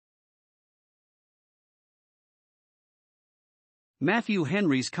Matthew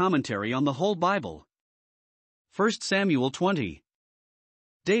Henry's Commentary on the Whole Bible. 1 Samuel 20.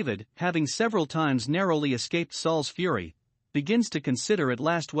 David, having several times narrowly escaped Saul's fury, begins to consider at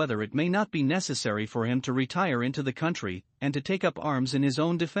last whether it may not be necessary for him to retire into the country and to take up arms in his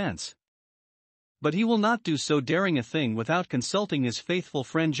own defense. But he will not do so daring a thing without consulting his faithful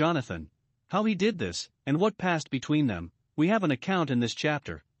friend Jonathan. How he did this, and what passed between them, we have an account in this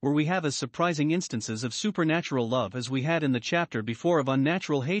chapter, where we have as surprising instances of supernatural love as we had in the chapter before of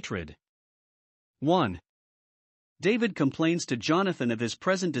unnatural hatred. 1. David complains to Jonathan of his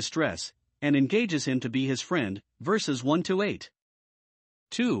present distress, and engages him to be his friend, verses 1-8.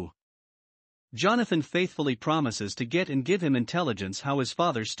 2. Jonathan faithfully promises to get and give him intelligence how his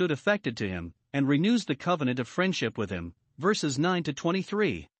father stood affected to him, and renews the covenant of friendship with him, verses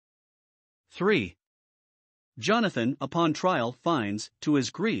 9-23. 3. Jonathan, upon trial, finds, to his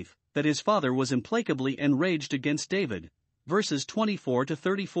grief, that his father was implacably enraged against David, verses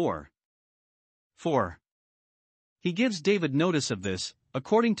 24-34. 4. He gives David notice of this,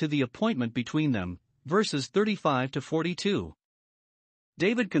 according to the appointment between them, verses 35-42.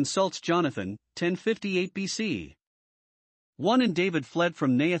 David consults Jonathan, 1058 BC. 1. And David fled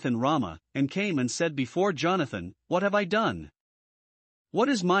from Naioth in Ramah, and came and said before Jonathan, What have I done? What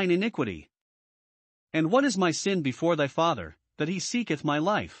is mine iniquity? And what is my sin before thy father, that he seeketh my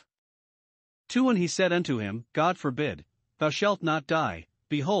life? 2. And he said unto him, God forbid, thou shalt not die.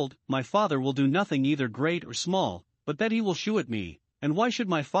 Behold, my father will do nothing either great or small, but that he will shew it me, and why should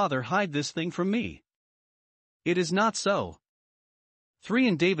my father hide this thing from me? It is not so. 3.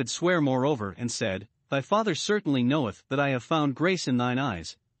 And David sware moreover, and said, Thy father certainly knoweth that I have found grace in thine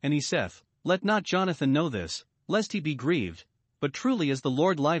eyes, and he saith, Let not Jonathan know this, lest he be grieved, but truly as the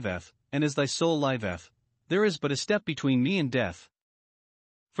Lord liveth, and as thy soul liveth, there is but a step between me and death.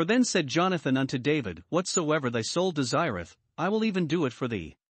 For then said Jonathan unto David, Whatsoever thy soul desireth, I will even do it for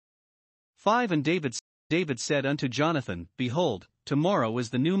thee. 5. And David said unto Jonathan, Behold, tomorrow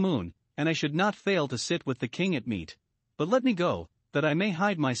is the new moon, and I should not fail to sit with the king at meat. But let me go, that I may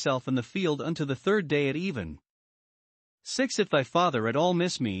hide myself in the field unto the third day at even. 6. If thy father at all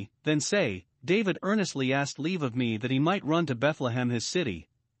miss me, then say, David earnestly asked leave of me that he might run to Bethlehem his city,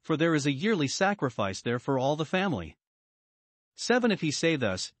 for there is a yearly sacrifice there for all the family. 7. If he say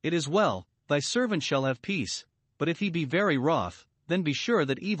thus, It is well, thy servant shall have peace, but if he be very wroth, then be sure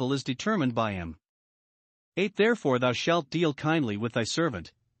that evil is determined by him. 8. Therefore thou shalt deal kindly with thy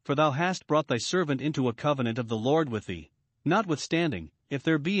servant, for thou hast brought thy servant into a covenant of the Lord with thee. Notwithstanding, if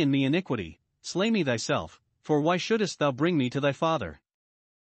there be in me iniquity, slay me thyself, for why shouldest thou bring me to thy father?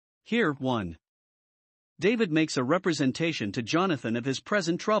 Here, 1. David makes a representation to Jonathan of his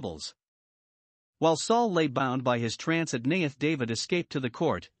present troubles. While Saul lay bound by his trance at Naioth, David escaped to the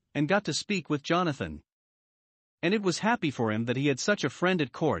court, and got to speak with Jonathan. And it was happy for him that he had such a friend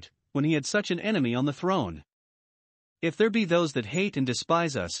at court, when he had such an enemy on the throne. If there be those that hate and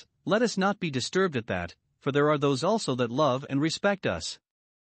despise us, let us not be disturbed at that, for there are those also that love and respect us.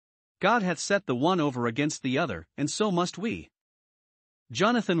 God hath set the one over against the other, and so must we.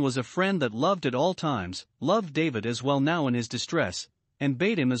 Jonathan was a friend that loved at all times, loved David as well now in his distress, and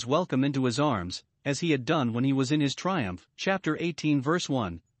bade him as welcome into his arms, as he had done when he was in his triumph, chapter 18 verse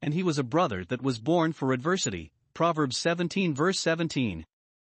 1, and he was a brother that was born for adversity, Proverbs 17 verse 17.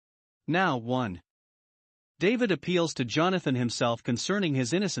 Now, 1. David appeals to Jonathan himself concerning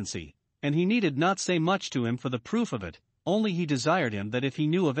his innocency, and he needed not say much to him for the proof of it, only he desired him that if he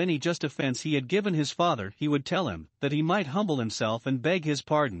knew of any just offense he had given his father he would tell him, that he might humble himself and beg his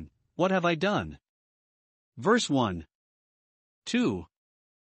pardon. What have I done? Verse 1. 2.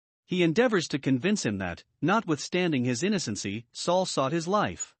 He endeavors to convince him that, notwithstanding his innocency, Saul sought his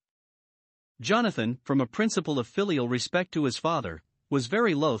life. Jonathan, from a principle of filial respect to his father, was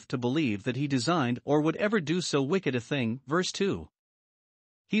very loath to believe that he designed or would ever do so wicked a thing. Verse 2.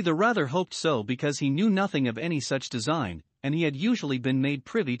 He the rather hoped so because he knew nothing of any such design, and he had usually been made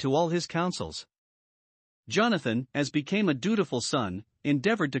privy to all his counsels. Jonathan, as became a dutiful son,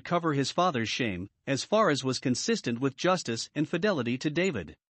 endeavored to cover his father's shame, as far as was consistent with justice and fidelity to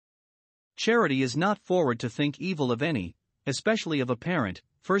David. Charity is not forward to think evil of any, especially of a parent,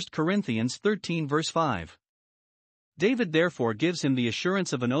 1 Corinthians 13 verse 5. David therefore gives him the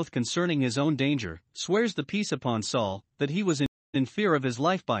assurance of an oath concerning his own danger, swears the peace upon Saul, that he was in fear of his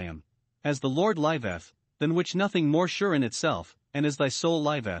life by him, as the Lord liveth, than which nothing more sure in itself, and as thy soul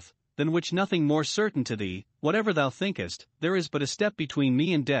liveth, than which nothing more certain to thee, whatever thou thinkest, there is but a step between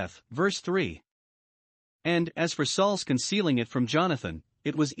me and death. Verse 3. And, as for Saul's concealing it from Jonathan,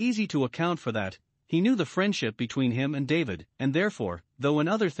 it was easy to account for that. He knew the friendship between him and David, and therefore, though in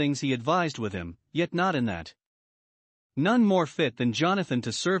other things he advised with him, yet not in that. None more fit than Jonathan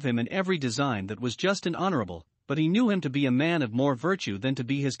to serve him in every design that was just and honorable, but he knew him to be a man of more virtue than to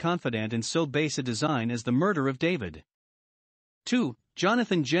be his confidant in so base a design as the murder of David. 2.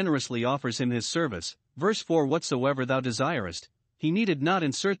 Jonathan generously offers him his service, verse 4. Whatsoever thou desirest. He needed not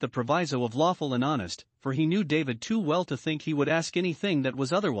insert the proviso of lawful and honest, for he knew David too well to think he would ask anything that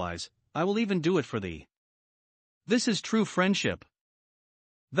was otherwise. I will even do it for thee. This is true friendship.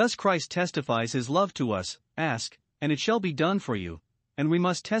 Thus Christ testifies his love to us, ask, and it shall be done for you, and we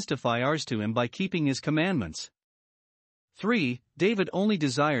must testify ours to him by keeping his commandments. 3. David only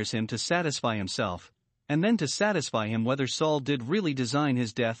desires him to satisfy himself, and then to satisfy him whether Saul did really design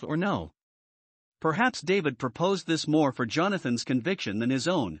his death or no. Perhaps David proposed this more for Jonathan's conviction than his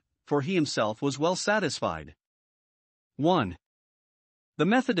own, for he himself was well satisfied. 1. The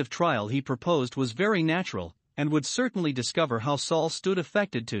method of trial he proposed was very natural, and would certainly discover how Saul stood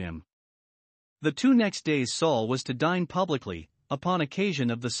affected to him. The 2 next days Saul was to dine publicly, upon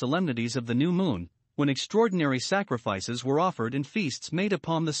occasion of the solemnities of the new moon, when extraordinary sacrifices were offered and feasts made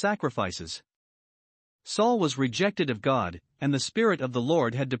upon the sacrifices. Saul was rejected of God, and the Spirit of the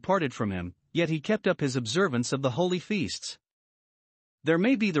Lord had departed from him, yet he kept up his observance of the holy feasts. There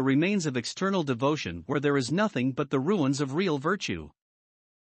may be the remains of external devotion where there is nothing but the ruins of real virtue.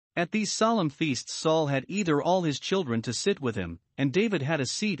 At these solemn feasts Saul had either all his children to sit with him, and David had a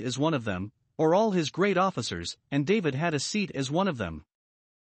seat as one of them, or all his great officers, and David had a seat as one of them.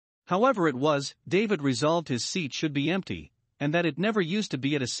 However it was, David resolved his seat should be empty, and that it never used to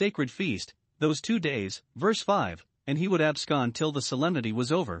be at a sacred feast, those 2 days, verse 5, and he would abscond till the solemnity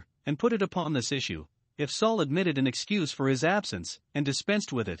was over, and put it upon this issue. If Saul admitted an excuse for his absence, and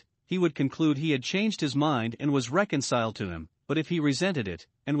dispensed with it, he would conclude he had changed his mind and was reconciled to him, but if he resented it,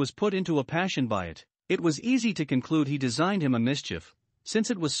 and was put into a passion by it, it was easy to conclude he designed him a mischief,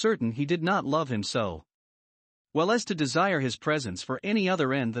 since it was certain he did not love him so well as to desire his presence for any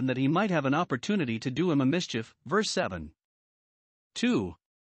other end than that he might have an opportunity to do him a mischief, verse 7. 2.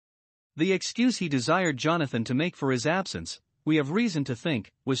 The excuse he desired Jonathan to make for his absence, we have reason to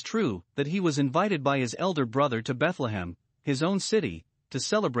think, was true, that he was invited by his elder brother to Bethlehem, his own city, to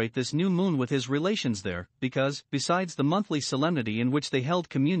celebrate this new moon with his relations there, because, besides the monthly solemnity in which they held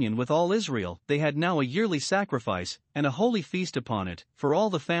communion with all Israel, they had now a yearly sacrifice, and a holy feast upon it, for all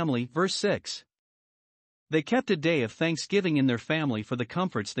the family, verse 6. They kept a day of thanksgiving in their family for the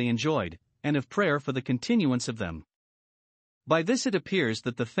comforts they enjoyed, and of prayer for the continuance of them. By this it appears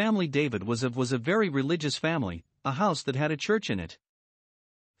that the family David was of was a very religious family, a house that had a church in it.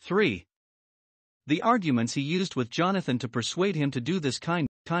 3. The arguments he used with Jonathan to persuade him to do this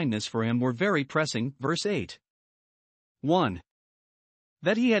kindness for him were very pressing, verse 8. 1.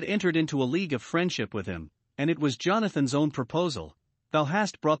 That he had entered into a league of friendship with him, and it was Jonathan's own proposal. Thou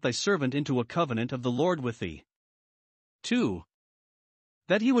hast brought thy servant into a covenant of the Lord with thee. 2.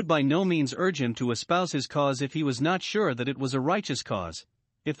 That he would by no means urge him to espouse his cause if he was not sure that it was a righteous cause.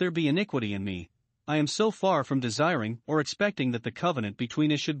 If there be iniquity in me, I am so far from desiring or expecting that the covenant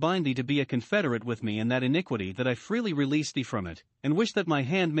between us should bind thee to be a confederate with me in that iniquity that I freely release thee from it, and wish that my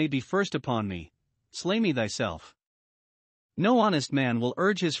hand may be first upon me. Slay me thyself. No honest man will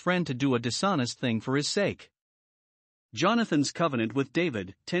urge his friend to do a dishonest thing for his sake. Jonathan's covenant with David,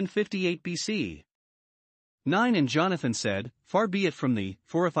 1058 BC. 9. And Jonathan said, Far be it from thee,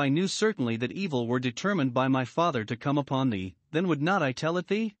 for if I knew certainly that evil were determined by my father to come upon thee, then would not I tell it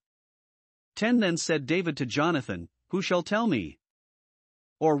thee? 10. Then said David to Jonathan, Who shall tell me?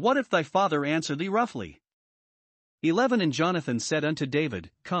 Or what if thy father answer thee roughly? 11. And Jonathan said unto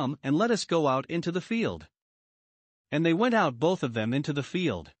David, Come, and let us go out into the field. And they went out both of them into the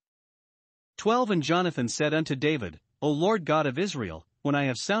field. 12. And Jonathan said unto David, O Lord God of Israel, when I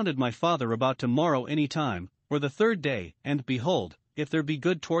have sounded my father about tomorrow any time, or the 3rd day, and, behold, if there be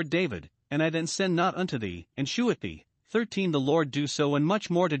good toward David, and I then send not unto thee, and shew it thee. 13. The Lord do so and much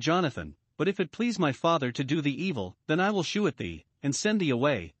more to Jonathan, but if it please my father to do thee evil, then I will shew it thee, and send thee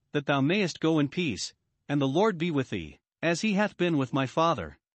away, that thou mayest go in peace, and the Lord be with thee, as he hath been with my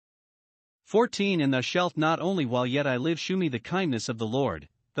father. 14. And thou shalt not only while yet I live shew me the kindness of the Lord,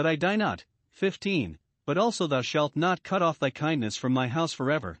 that I die not. 15. But also thou shalt not cut off thy kindness from my house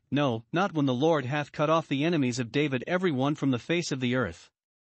forever, no, not when the Lord hath cut off the enemies of David every one from the face of the earth.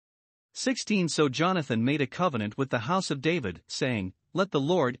 16. So Jonathan made a covenant with the house of David, saying, Let the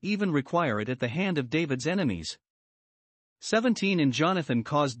Lord even require it at the hand of David's enemies. 17. And Jonathan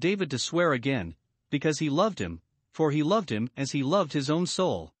caused David to swear again, because he loved him, for he loved him as he loved his own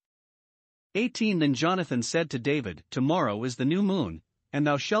soul. 18. Then Jonathan said to David, Tomorrow is the new moon, and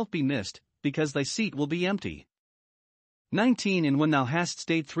thou shalt be missed, because thy seat will be empty. 19. And when thou hast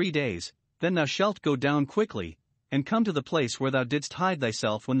stayed 3 days, then thou shalt go down quickly, and come to the place where thou didst hide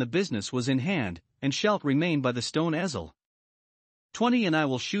thyself when the business was in hand, and shalt remain by the stone Ezel. 20 And I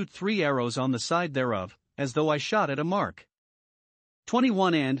will shoot 3 arrows on the side thereof, as though I shot at a mark.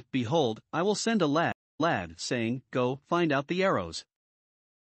 21 And, behold, I will send a lad, saying, Go, find out the arrows.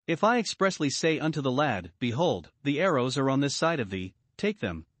 If I expressly say unto the lad, Behold, the arrows are on this side of thee, take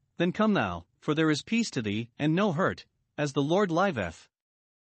them, then come thou, for there is peace to thee, and no hurt, as the Lord liveth.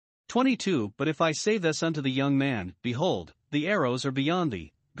 22 But if I say thus unto the young man, Behold, the arrows are beyond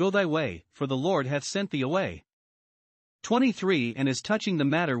thee, go thy way, for the Lord hath sent thee away. 23 And as touching the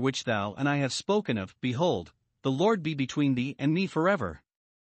matter which thou and I have spoken of, behold, the Lord be between thee and me forever.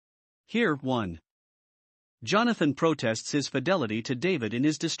 Here, 1. Jonathan protests his fidelity to David in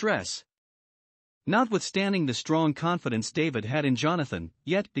his distress. Notwithstanding the strong confidence David had in Jonathan,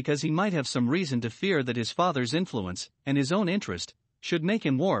 yet because he might have some reason to fear that his father's influence, and his own interest, should make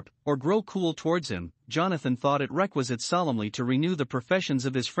him warp, or grow cool towards him, Jonathan thought it requisite solemnly to renew the professions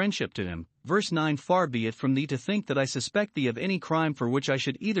of his friendship to him. Verse 9 Far be it from thee to think that I suspect thee of any crime for which I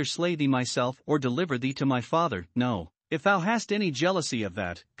should either slay thee myself or deliver thee to my father. No, if thou hast any jealousy of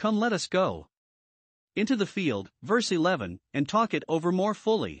that, come let us go into the field, verse 11, and talk it over more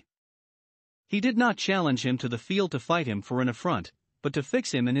fully. He did not challenge him to the field to fight him for an affront, but to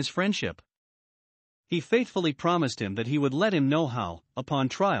fix him in his friendship. He faithfully promised him that he would let him know how, upon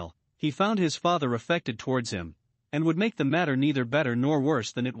trial, he found his father affected towards him, and would make the matter neither better nor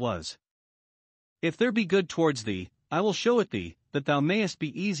worse than it was. If there be good towards thee, I will show it thee, that thou mayest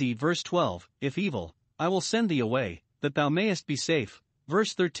be easy. Verse 12, If evil, I will send thee away, that thou mayest be safe.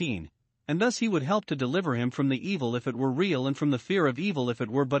 Verse 13, and thus he would help to deliver him from the evil if it were real and from the fear of evil if it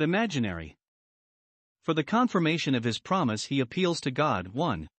were but imaginary. For the confirmation of his promise he appeals to God.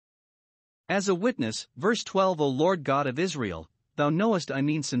 1. As a witness, verse 12 O Lord God of Israel, thou knowest I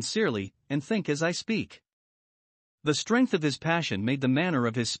mean sincerely, and think as I speak. The strength of his passion made the manner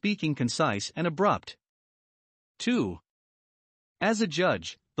of his speaking concise and abrupt. 2. As a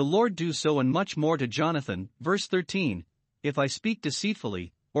judge, the Lord do so and much more to Jonathan. Verse 13, If I speak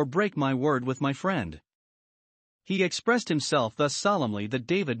deceitfully, or break my word with my friend. He expressed himself thus solemnly that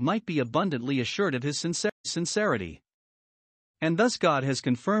David might be abundantly assured of his sincerity. And thus God has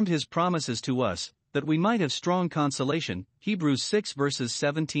confirmed his promises to us, that we might have strong consolation. Hebrews 6 verses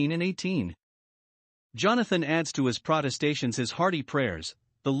 17 and 18. Jonathan adds to his protestations his hearty prayers,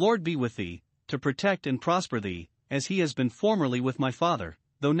 The Lord be with thee, to protect and prosper thee, as he has been formerly with my father,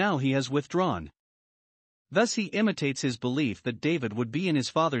 though now he has withdrawn. Thus he imitates his belief that David would be in his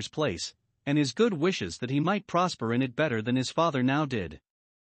father's place, and his good wishes that he might prosper in it better than his father now did.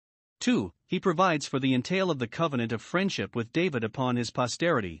 2. He provides for the entail of the covenant of friendship with David upon his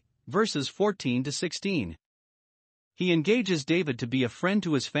posterity, verses 14 to 16. He engages David to be a friend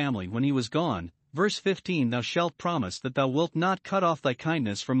to his family when he was gone. Verse 15 Thou shalt promise that thou wilt not cut off thy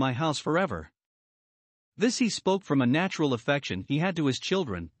kindness from my house forever. This he spoke from a natural affection he had to his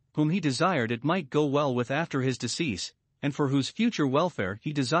children, whom he desired it might go well with after his decease, and for whose future welfare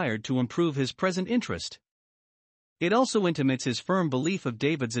he desired to improve his present interest. It also intimates his firm belief of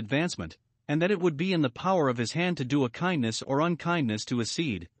David's advancement, and that it would be in the power of his hand to do a kindness or unkindness to his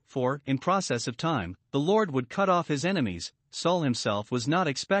seed, for, in process of time, the Lord would cut off his enemies. Saul himself was not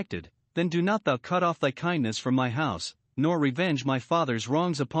expected. Then do not thou cut off thy kindness from my house, nor revenge my father's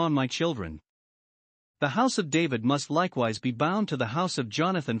wrongs upon my children. The house of David must likewise be bound to the house of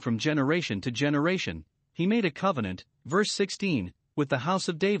Jonathan from generation to generation. He made a covenant, verse 16, with the house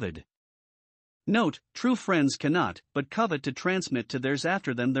of David. Note, true friends cannot but covet to transmit to theirs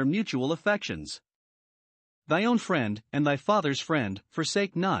after them their mutual affections. Thy own friend, and thy father's friend,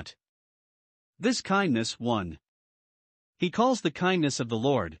 forsake not. This kindness. 1. He calls the kindness of the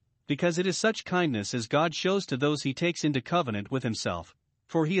Lord, because it is such kindness as God shows to those he takes into covenant with himself,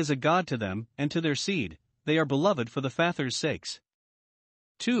 for he is a God to them, and to their seed, they are beloved for the father's sakes.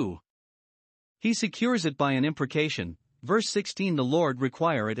 2. He secures it by an imprecation, verse 16 The Lord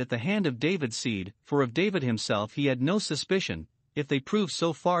require it at the hand of David's seed, for of David himself he had no suspicion, if they prove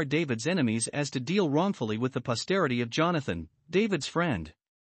so far David's enemies as to deal wrongfully with the posterity of Jonathan, David's friend.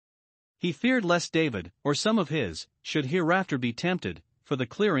 He feared lest David, or some of his, should hereafter be tempted, for the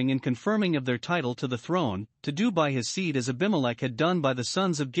clearing and confirming of their title to the throne, to do by his seed as Abimelech had done by the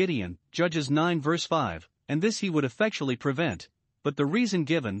sons of Gideon, Judges 9 verse 5, and this he would effectually prevent. But the reason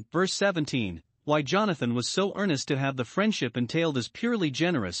given, verse 17, why Jonathan was so earnest to have the friendship entailed is purely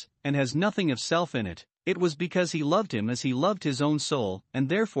generous, and has nothing of self in it. It was because he loved him as he loved his own soul, and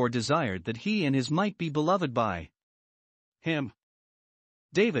therefore desired that he and his might be beloved by him.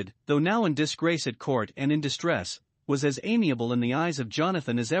 David, though now in disgrace at court and in distress, was as amiable in the eyes of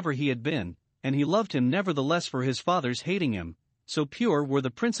Jonathan as ever he had been, and he loved him nevertheless for his father's hating him, so pure were the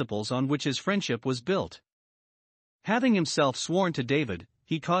principles on which his friendship was built. Having himself sworn to David,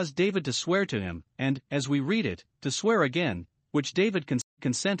 he caused David to swear to him, and, as we read it, to swear again, which David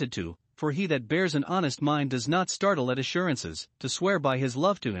consented to, for he that bears an honest mind does not startle at assurances, to swear by his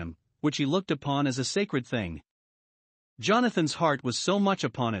love to him, which he looked upon as a sacred thing. Jonathan's heart was so much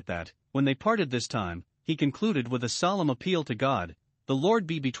upon it that, when they parted this time, he concluded with a solemn appeal to God, "The Lord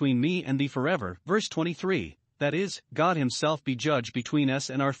be between me and thee forever." Verse 23, that is, God himself be judge between us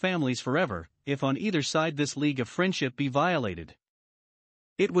and our families forever, if on either side this league of friendship be violated.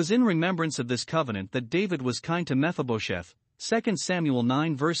 It was in remembrance of this covenant that David was kind to Mephibosheth, 2 Samuel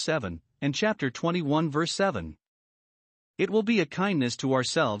 9 verse 7, and chapter 21 verse 7. It will be a kindness to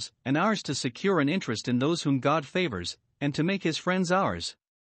ourselves and ours to secure an interest in those whom God favors, and to make his friends ours.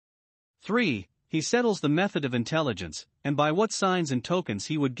 3. He settles the method of intelligence, and by what signs and tokens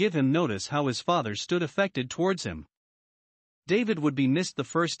he would give him notice how his father stood affected towards him. David would be missed the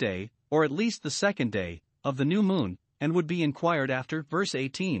first day, or at least the second day, of the new moon, and would be inquired after. Verse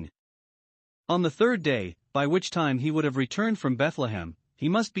 18. On the third day, by which time he would have returned from Bethlehem, he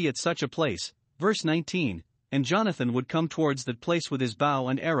must be at such a place. Verse 19. And Jonathan would come towards that place with his bow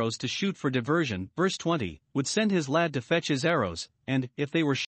and arrows to shoot for diversion. Verse 20, would send his lad to fetch his arrows, and, if they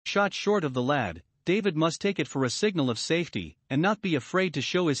were shot short of the lad, David must take it for a signal of safety, and not be afraid to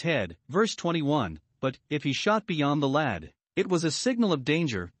show his head. Verse 21, but, if he shot beyond the lad, it was a signal of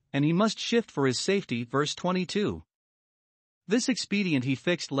danger, and he must shift for his safety. Verse 22. This expedient he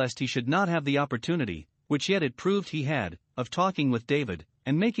fixed lest he should not have the opportunity, which yet it proved he had, of talking with David,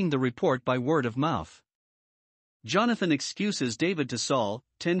 and making the report by word of mouth. Jonathan excuses David to Saul,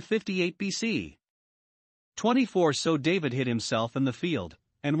 1058 BC. 24 So David hid himself in the field,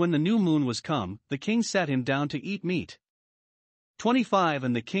 and when the new moon was come, the king sat him down to eat meat. 25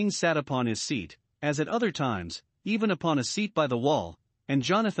 And the king sat upon his seat, as at other times, even upon a seat by the wall, and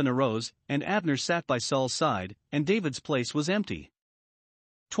Jonathan arose, and Abner sat by Saul's side, and David's place was empty.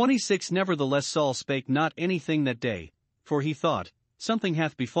 26 Nevertheless Saul spake not anything that day, for he thought, something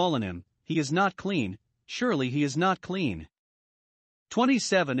hath befallen him, he is not clean, surely he is not clean.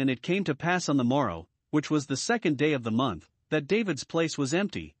 27 And it came to pass on the morrow, which was the second day of the month, that David's place was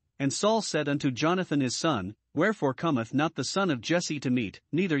empty, and Saul said unto Jonathan his son, Wherefore cometh not the son of Jesse to meat,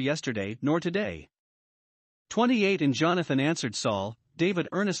 neither yesterday nor today? 28 And Jonathan answered Saul, David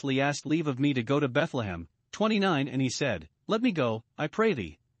earnestly asked leave of me to go to Bethlehem. 29 And he said, Let me go, I pray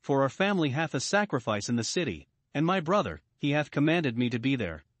thee, for our family hath a sacrifice in the city, and my brother, he hath commanded me to be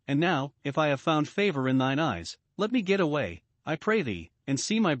there. And now, if I have found favor in thine eyes, let me get away, I pray thee, and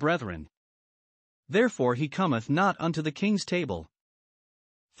see my brethren. Therefore he cometh not unto the king's table.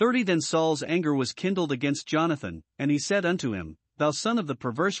 30 Then Saul's anger was kindled against Jonathan, and he said unto him, Thou son of the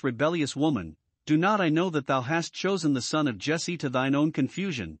perverse rebellious woman, do not I know that thou hast chosen the son of Jesse to thine own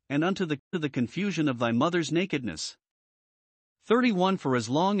confusion, and unto the confusion of thy mother's nakedness? 31 For as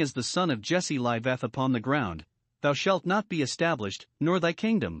long as the son of Jesse liveth upon the ground, thou shalt not be established, nor thy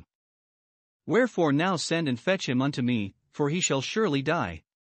kingdom. Wherefore now send and fetch him unto me, for he shall surely die.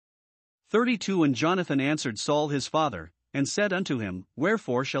 32 And Jonathan answered Saul his father, and said unto him,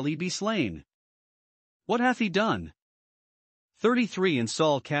 Wherefore shall he be slain? What hath he done? 33 And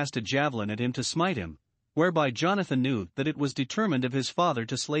Saul cast a javelin at him to smite him, whereby Jonathan knew that it was determined of his father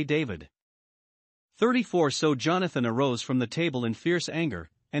to slay David. 34 So Jonathan arose from the table in fierce anger,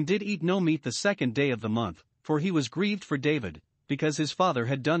 and did eat no meat the second day of the month, for he was grieved for David, because his father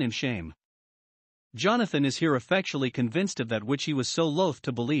had done him shame. Jonathan is here effectually convinced of that which he was so loath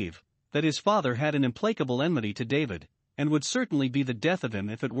to believe, that his father had an implacable enmity to David, and would certainly be the death of him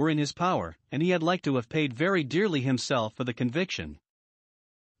if it were in his power, and he had like to have paid very dearly himself for the conviction.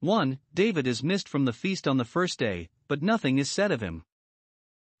 1. David is missed from the feast on the first day, but nothing is said of him.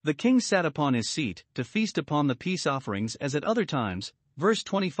 The king sat upon his seat, to feast upon the peace offerings as at other times, verse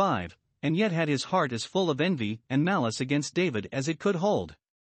 25, and yet had his heart as full of envy and malice against David as it could hold.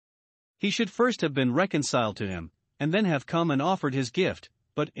 He should first have been reconciled to him, and then have come and offered his gift,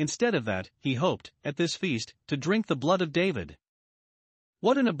 but instead of that, he hoped, at this feast, to drink the blood of David.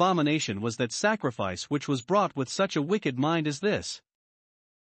 What an abomination was that sacrifice which was brought with such a wicked mind as this!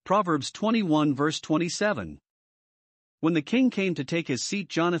 Proverbs 21 verse 27. When the king came to take his seat,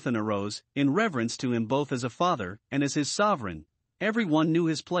 Jonathan arose, in reverence to him both as a father and as his sovereign. Everyone knew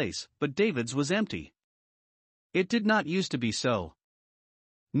his place, but David's was empty. It did not used to be so.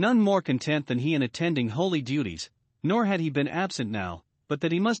 None more content than he in attending holy duties, nor had he been absent now, but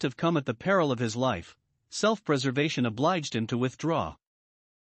that he must have come at the peril of his life. Self-preservation obliged him to withdraw.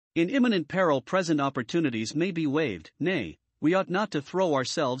 In imminent peril present opportunities may be waived, nay, we ought not to throw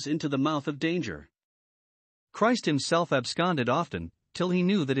ourselves into the mouth of danger. Christ himself absconded often, till he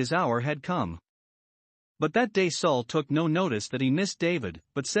knew that his hour had come. But that day Saul took no notice that he missed David,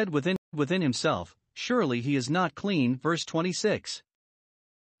 but said within himself, Surely he is not clean. Verse 26.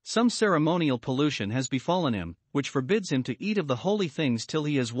 Some ceremonial pollution has befallen him, which forbids him to eat of the holy things till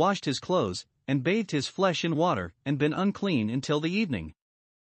he has washed his clothes, and bathed his flesh in water, and been unclean until the evening.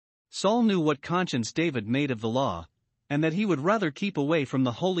 Saul knew what conscience David made of the law, and that he would rather keep away from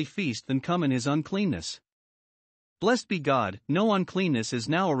the holy feast than come in his uncleanness. Blessed be God, no uncleanness is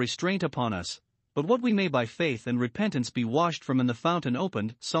now a restraint upon us, but what we may by faith and repentance be washed from in the fountain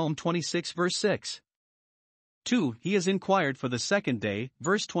opened. Psalm 26 verse 6. 2. He has inquired for the second day.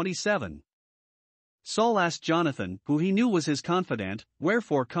 Verse 27. Saul asked Jonathan, who he knew was his confidant,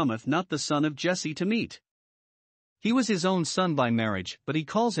 Wherefore cometh not the son of Jesse to meet? He was his own son by marriage, but he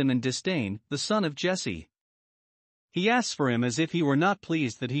calls him in disdain, the son of Jesse. He asks for him as if he were not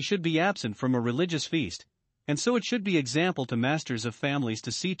pleased that he should be absent from a religious feast, and so it should be example to masters of families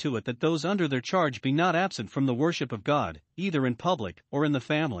to see to it that those under their charge be not absent from the worship of God, either in public or in the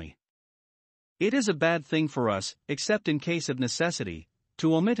family. It is a bad thing for us, except in case of necessity,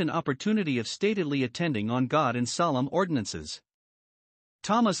 to omit an opportunity of statedly attending on God in solemn ordinances.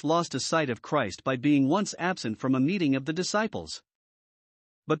 Thomas lost a sight of Christ by being once absent from a meeting of the disciples.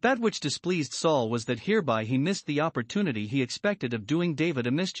 But that which displeased Saul was that hereby he missed the opportunity he expected of doing David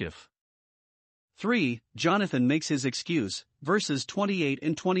a mischief. 3. Jonathan makes his excuse, verses 28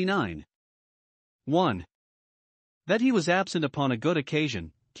 and 29. 1. That he was absent upon a good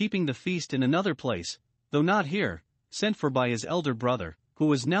occasion, keeping the feast in another place, though not here, sent for by his elder brother, who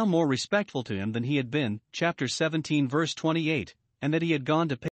was now more respectful to him than he had been, chapter 17 verse 28, and that he had gone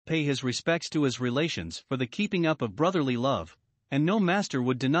to pay his respects to his relations for the keeping up of brotherly love, and no master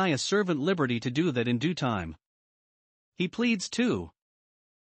would deny a servant liberty to do that in due time. He pleads, 2.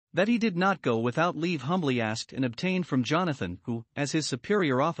 That he did not go without leave humbly asked and obtained from Jonathan, who, as his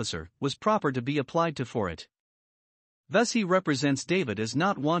superior officer, was proper to be applied to for it. Thus he represents David as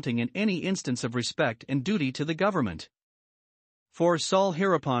not wanting in any instance of respect and duty to the government. For Saul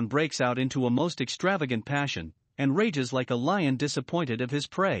hereupon breaks out into a most extravagant passion, and rages like a lion disappointed of his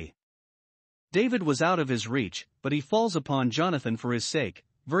prey. David was out of his reach, but he falls upon Jonathan for his sake,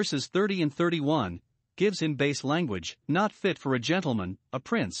 verses 30 and 31, gives him base language, not fit for a gentleman, a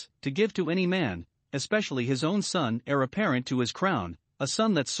prince, to give to any man, especially his own son, heir apparent to his crown, a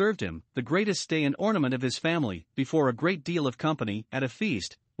son that served him, the greatest stay and ornament of his family, before a great deal of company, at a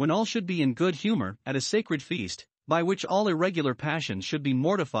feast, when all should be in good humor, at a sacred feast, by which all irregular passions should be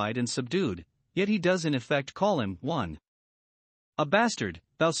mortified and subdued, yet he does in effect call him, 1. A bastard,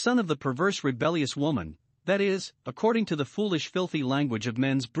 thou son of the perverse rebellious woman, that is, according to the foolish filthy language of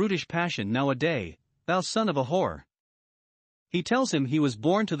men's brutish passion now-a-day, thou son of a whore. He tells him he was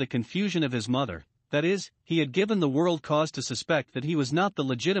born to the confusion of his mother, that is, he had given the world cause to suspect that he was not the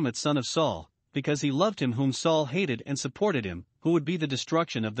legitimate son of Saul, because he loved him whom Saul hated and supported him, who would be the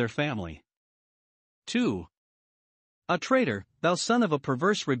destruction of their family. 2. A traitor, thou son of a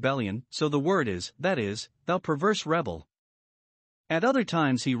perverse rebellion, so the word is, that is, thou perverse rebel. At other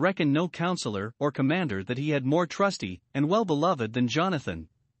times he reckoned no counselor or commander that he had more trusty and well-beloved than Jonathan,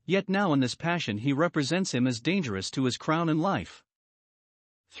 yet now in this passion he represents him as dangerous to his crown and life.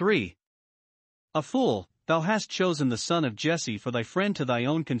 3. A fool, thou hast chosen the son of Jesse for thy friend to thy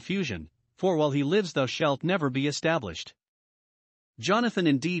own confusion, for while he lives thou shalt never be established. Jonathan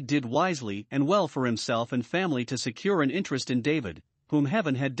indeed did wisely and well for himself and family to secure an interest in David, whom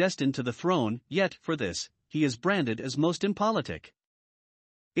heaven had destined to the throne, yet, for this, he is branded as most impolitic.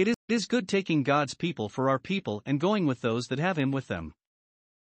 It is good taking God's people for our people and going with those that have him with them.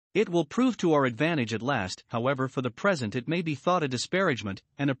 It will prove to our advantage at last, however for the present it may be thought a disparagement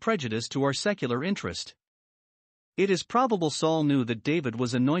and a prejudice to our secular interest. It is probable Saul knew that David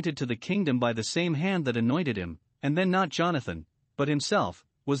was anointed to the kingdom by the same hand that anointed him, and then not Jonathan, but himself,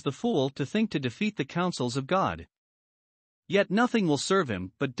 was the fool to think to defeat the counsels of God. Yet nothing will serve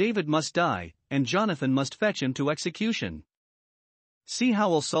him, but David must die, and Jonathan must fetch him to execution. See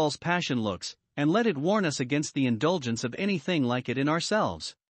how Saul's passion looks, and let it warn us against the indulgence of anything like it in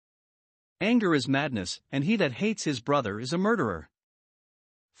ourselves. Anger is madness, and he that hates his brother is a murderer.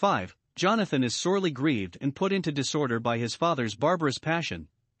 5. Jonathan is sorely grieved and put into disorder by his father's barbarous passion,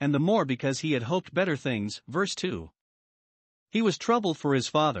 and the more because he had hoped better things, verse 2. He was troubled for his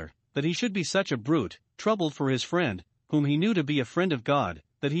father, that he should be such a brute, troubled for his friend, whom he knew to be a friend of God,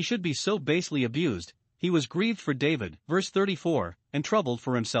 that he should be so basely abused. He was grieved for David, verse 34, and troubled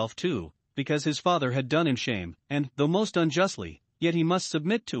for himself too, because his father had done him shame, and, though most unjustly, yet he must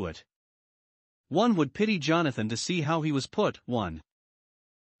submit to it. One would pity Jonathan to see how he was put, 1.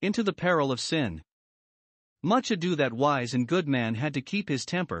 Into the peril of sin. Much ado that wise and good man had to keep his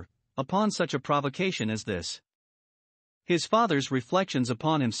temper, upon such a provocation as this. His father's reflections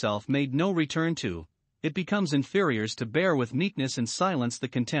upon himself made no return to, it becomes inferiors to bear with meekness and silence the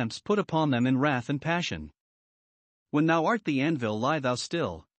contempts put upon them in wrath and passion. When thou art the anvil lie thou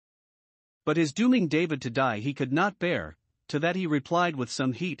still. But his dooming David to die he could not bear, to that he replied with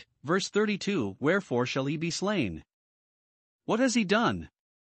some heat, verse 32, Wherefore shall he be slain? What has he done?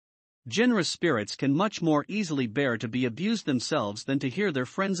 Generous spirits can much more easily bear to be abused themselves than to hear their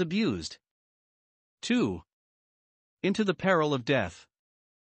friends abused. 2. Into the peril of death.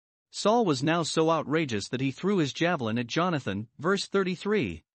 Saul was now so outrageous that he threw his javelin at Jonathan, verse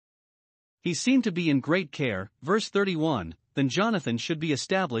 33. He seemed to be in great care, verse 31, then Jonathan should be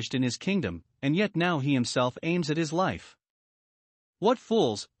established in his kingdom, and yet now he himself aims at his life. What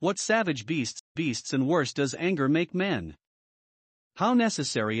fools, what savage beasts and worse does anger make men? How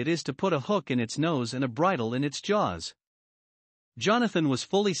necessary it is to put a hook in its nose and a bridle in its jaws. Jonathan was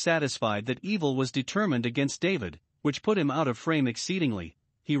fully satisfied that evil was determined against David, which put him out of frame exceedingly.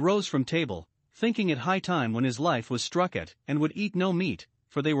 He rose from table, thinking it high time when his life was struck at, and would eat no meat,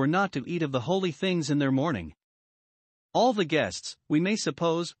 for they were not to eat of the holy things in their mourning. All the guests, we may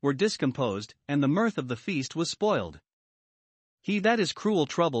suppose, were discomposed, and the mirth of the feast was spoiled. He that is cruel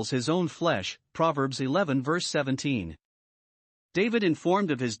troubles his own flesh, Proverbs 11 verse 17. David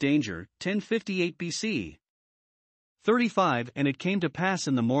informed of his danger, 1058 BC. 35 And it came to pass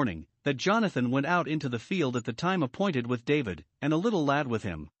in the morning, that Jonathan went out into the field at the time appointed with David, and a little lad with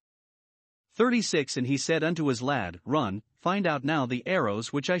him. 36 And he said unto his lad, Run, find out now the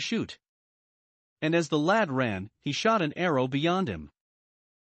arrows which I shoot. And as the lad ran, he shot an arrow beyond him.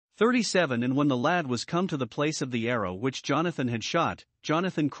 37 And when the lad was come to the place of the arrow which Jonathan had shot,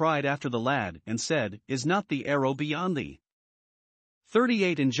 Jonathan cried after the lad, and said, Is not the arrow beyond thee?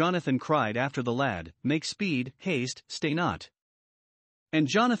 38 And Jonathan cried after the lad, Make speed, haste, stay not. And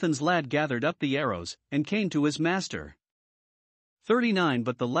Jonathan's lad gathered up the arrows, and came to his master. 39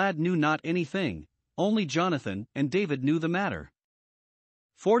 But the lad knew not anything, only Jonathan and David knew the matter.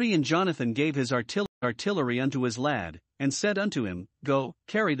 40 And Jonathan gave his artillery unto his lad, and said unto him, Go,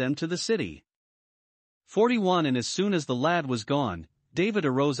 carry them to the city. 41 And as soon as the lad was gone, David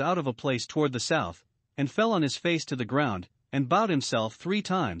arose out of a place toward the south, and fell on his face to the ground, and bowed himself 3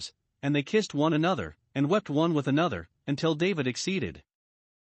 times, and they kissed one another, and wept one with another, until David exceeded.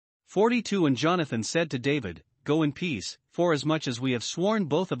 42 And Jonathan said to David, Go in peace, forasmuch as we have sworn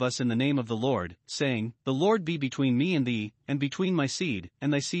both of us in the name of the Lord, saying, The Lord be between me and thee, and between my seed,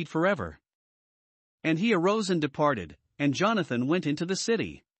 and thy seed forever. And he arose and departed, and Jonathan went into the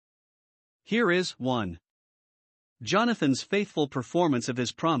city. Here is 1. Jonathan's faithful performance of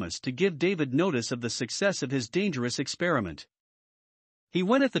his promise to give David notice of the success of his dangerous experiment. He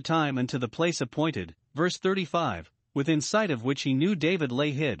went at the time unto the place appointed, verse 35, within sight of which he knew David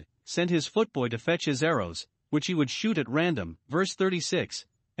lay hid, sent his footboy to fetch his arrows, which he would shoot at random, verse 36,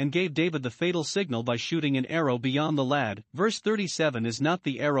 and gave David the fatal signal by shooting an arrow beyond the lad, verse 37 Is not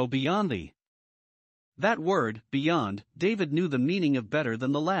the arrow beyond thee? That word, beyond, David knew the meaning of better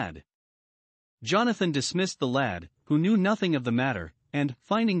than the lad. Jonathan dismissed the lad, who knew nothing of the matter, and,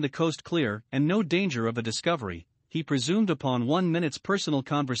 finding the coast clear, and no danger of a discovery, he presumed upon 1 minute's personal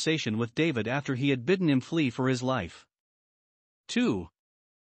conversation with David after he had bidden him flee for his life. 2.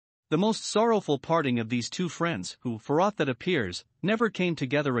 The most sorrowful parting of these two friends, who, for aught that appears, never came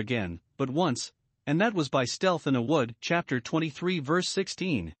together again, but once, and that was by stealth in a wood, chapter 23 verse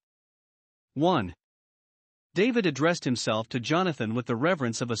 16. 1. David addressed himself to Jonathan with the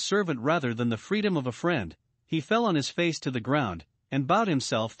reverence of a servant rather than the freedom of a friend. He fell on his face to the ground, and bowed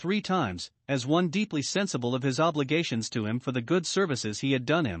himself 3 times, as one deeply sensible of his obligations to him for the good services he had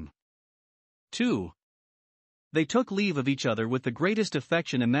done him. 2. They took leave of each other with the greatest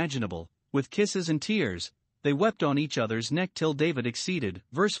affection imaginable, with kisses and tears. They wept on each other's neck till David exceeded,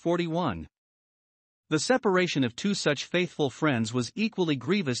 verse 41. The separation of 2 such faithful friends was equally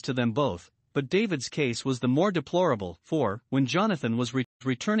grievous to them both, but David's case was the more deplorable, for, when Jonathan was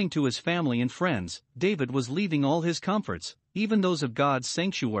returning to his family and friends, David was leaving all his comforts, even those of God's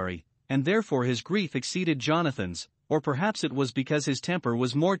sanctuary, and therefore his grief exceeded Jonathan's, or perhaps it was because his temper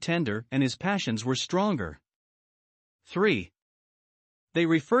was more tender and his passions were stronger. 3. They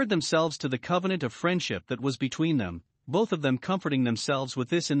referred themselves to the covenant of friendship that was between them, both of them comforting themselves with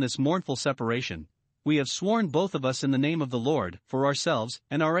this in this mournful separation. We have sworn both of us in the name of the Lord, for ourselves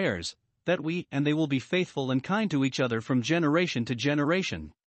and our heirs, that we and they will be faithful and kind to each other from generation to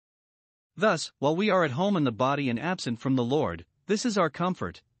generation. Thus, while we are at home in the body and absent from the Lord, this is our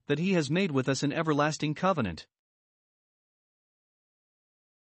comfort, that he has made with us an everlasting covenant.